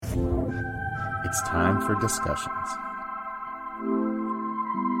It's time for discussions.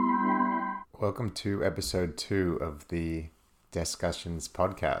 Welcome to episode 2 of the Discussions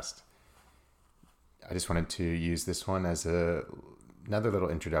podcast. I just wanted to use this one as another little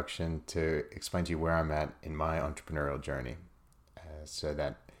introduction to explain to you where I'm at in my entrepreneurial journey, so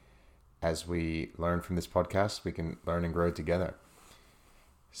that as we learn from this podcast, we can learn and grow together.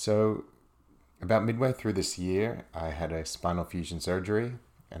 So about midway through this year, I had a spinal fusion surgery,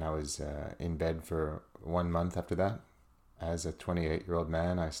 and I was in bed for 1 month after that. As a 28-year-old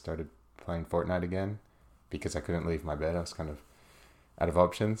man, I started playing Fortnite again because I couldn't leave my bed. I was kind of out of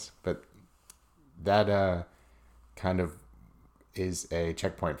options. But that kind of is a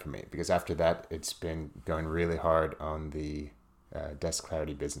checkpoint for me, because after that, it's been going really hard on the desk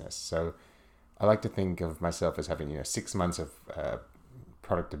clarity business. So I like to think of myself as having 6 months of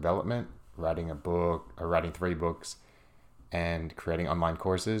product development, writing a book or writing 3 books, and creating online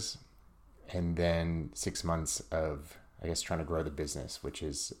courses, and then 6 months of, I guess, trying to grow the business, which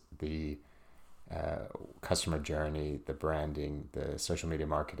is the customer journey, the branding, the social media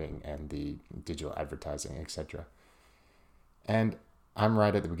marketing, and the digital advertising, etc. And I'm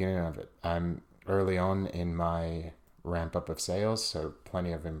right at the beginning of it. I'm early on in my ramp up of sales, so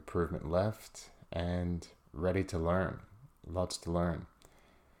plenty of improvement left and ready to learn. Lots to learn.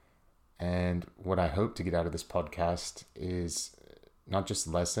 And what I hope to get out of this podcast is not just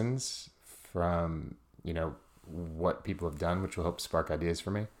lessons from, what people have done, which will help spark ideas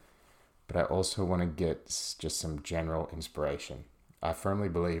for me, but I also want to get just some general inspiration. I firmly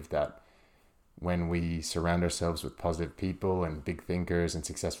believe that when we surround ourselves with positive people and big thinkers and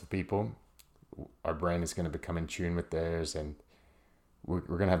successful people, our brain is going to become in tune with theirs, and we're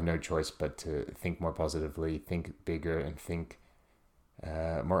going to have no choice but to think more positively, think bigger, and think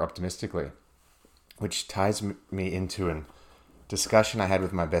more optimistically, which ties me into a discussion I had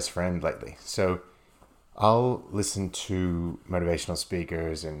with my best friend lately. So I'll listen to motivational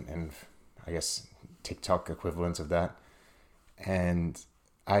speakers and I guess TikTok equivalents of that, and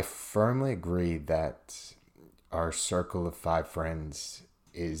I firmly agree that our circle of 5 friends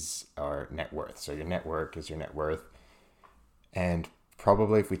is our net worth. So your network is your net worth, and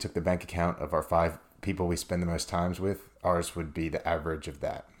probably if we took the bank account of our 5 people we spend the most times with, ours would be the average of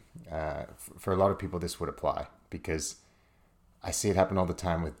that. For a lot of people, this would apply, because I see it happen all the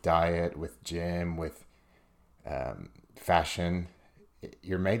time with diet, with gym, with fashion.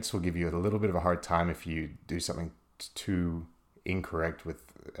 Your mates will give you a little bit of a hard time if you do something too incorrect with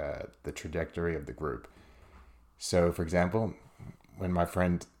the trajectory of the group. So, for example, when my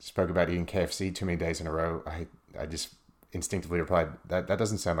friend spoke about eating KFC too many days in a row, I just instinctively replied, that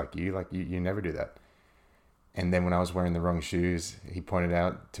doesn't sound like you. Like, you never do that. And then when I was wearing the wrong shoes, he pointed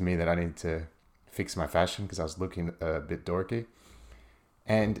out to me that I needed to fix my fashion because I was looking a bit dorky.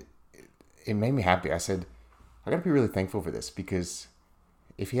 And it made me happy. I said, I got to be really thankful for this, because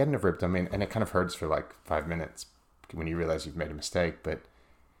if he hadn't have ripped on me, and it kind of hurts for like 5 minutes when you realize you've made a mistake, but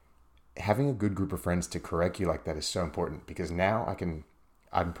having a good group of friends to correct you like that is so important, because now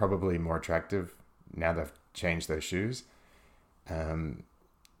I'm probably more attractive now that I've changed those shoes. And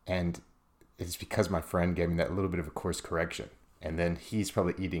it's because my friend gave me that little bit of a course correction. And then he's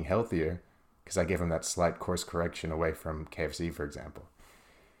probably eating healthier because I gave him that slight course correction away from KFC, for example.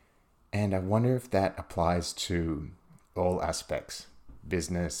 And I wonder if that applies to all aspects: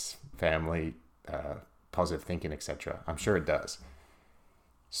 business, family, positive thinking, etc. I'm sure it does.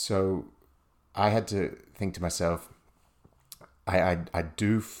 So I had to think to myself, I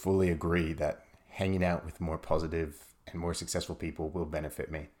do fully agree that hanging out with more positive and more successful people will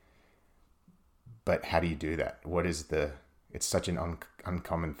benefit me. But how do you do that? It's such an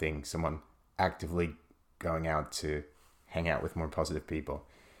uncommon thing, someone actively going out to hang out with more positive people.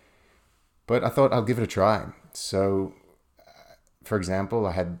 But I thought I'll give it a try. So, for example,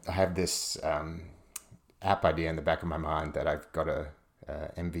 I have this app idea in the back of my mind that I've got a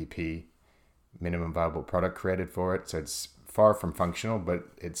MVP, minimum viable product, created for it. So it's far from functional, but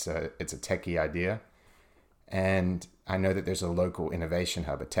it's a techie idea. And I know that there's a local innovation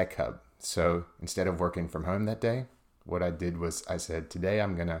hub, a tech hub. So instead of working from home that day, what I did was I said, today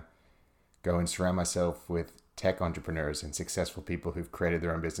I'm going to go and surround myself with tech entrepreneurs and successful people who've created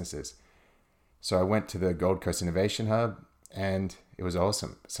their own businesses. So I went to the Gold Coast Innovation Hub, and it was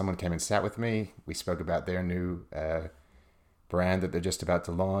awesome. Someone came and sat with me. We spoke about their new brand that they're just about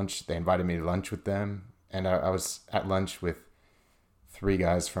to launch. They invited me to lunch with them. And I was at lunch with 3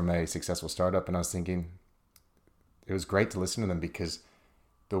 guys from a successful startup, and I was thinking, it was great to listen to them, because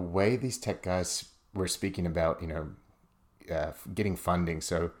the way these tech guys were speaking about, getting funding.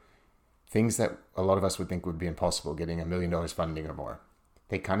 So things that a lot of us would think would be impossible, getting $1 million funding or more.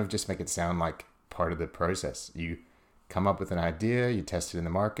 They kind of just make it sound like part of the process. You come up with an idea, you test it in the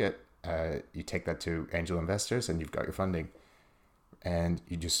market, you take that to angel investors, and you've got your funding. And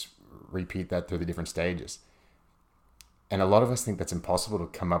you just repeat that through the different stages. And a lot of us think that's impossible to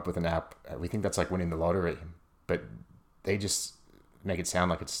come up with an app. We think that's like winning the lottery, but they just make it sound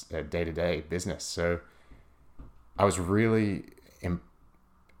like it's a day-to-day business. So I was really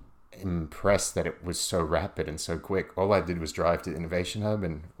impressed that it was so rapid and so quick. All I did was drive to Innovation Hub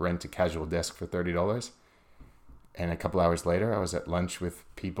and rent a casual desk for $30. And a couple hours later, I was at lunch with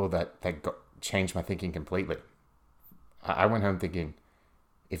people that changed my thinking completely. I went home thinking,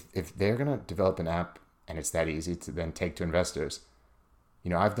 if they're going to develop an app and it's that easy to then take to investors,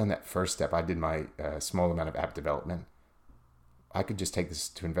 I've done that first step. I did my small amount of app development. I could just take this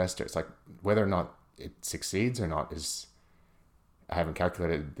to investors. Like, whether or not it succeeds or not I haven't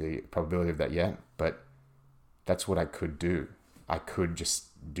calculated the probability of that yet, but that's what I could do. I could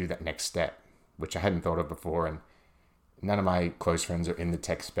just do that next step, which I hadn't thought of before. And none of my close friends are in the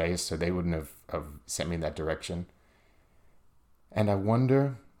tech space, so they wouldn't have sent me in that direction. And I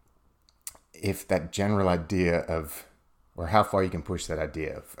wonder if that general idea or how far you can push that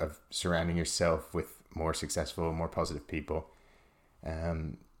idea of surrounding yourself with more successful, more positive people.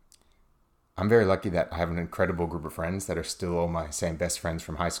 I'm very lucky that I have an incredible group of friends that are still all my same best friends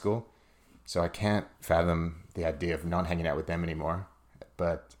from high school. So I can't fathom the idea of not hanging out with them anymore.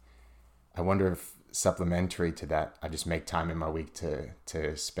 But I wonder if supplementary to that, I just make time in my week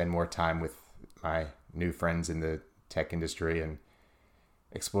to spend more time with my new friends in the tech industry and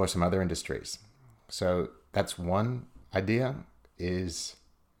explore some other industries. So that's one idea, is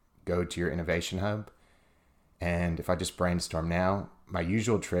go to your innovation hub. And if I just brainstorm now, my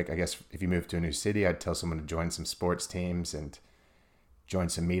usual trick, I guess, if you move to a new city, I'd tell someone to join some sports teams and join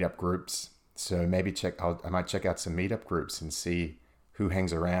some meetup groups. So maybe I might check out some meetup groups and see who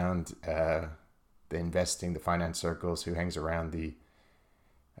hangs around the investing, the finance circles, who hangs around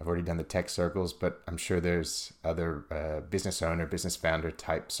I've already done the tech circles, but I'm sure there's other business owner, business founder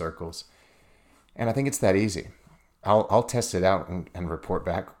type circles. And I think it's that easy. I'll test it out and report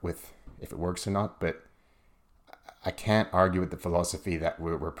back with if it works or not, but I can't argue with the philosophy that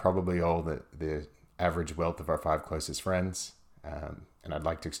we're probably all the average wealth of our 5 closest friends. And I'd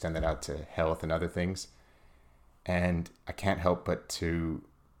like to extend that out to health and other things. And I can't help but to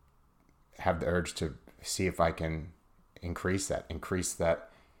have the urge to see if I can increase that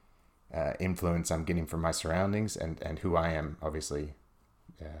influence I'm getting from my surroundings and who I am, obviously,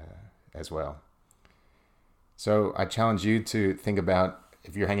 as well. So I challenge you to think about,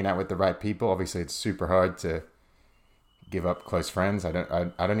 if you're hanging out with the right people. Obviously, it's super hard to give up close friends. I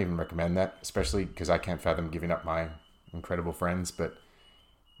don't even recommend that, especially because I can't fathom giving up my incredible friends. But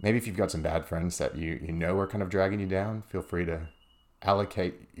maybe if you've got some bad friends that you know are kind of dragging you down, feel free to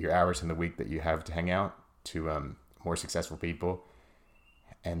allocate your hours in the week that you have to hang out to more successful people.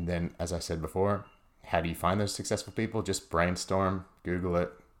 And then, as I said before, how do you find those successful people? Just brainstorm, Google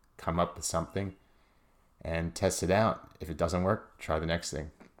it, come up with something, and test it out. If it doesn't work, try the next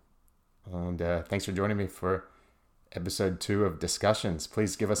thing. And thanks for joining me for episode 2 of Discussions.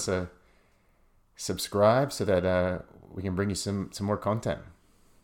 Please give us a subscribe so that we can bring you some more content.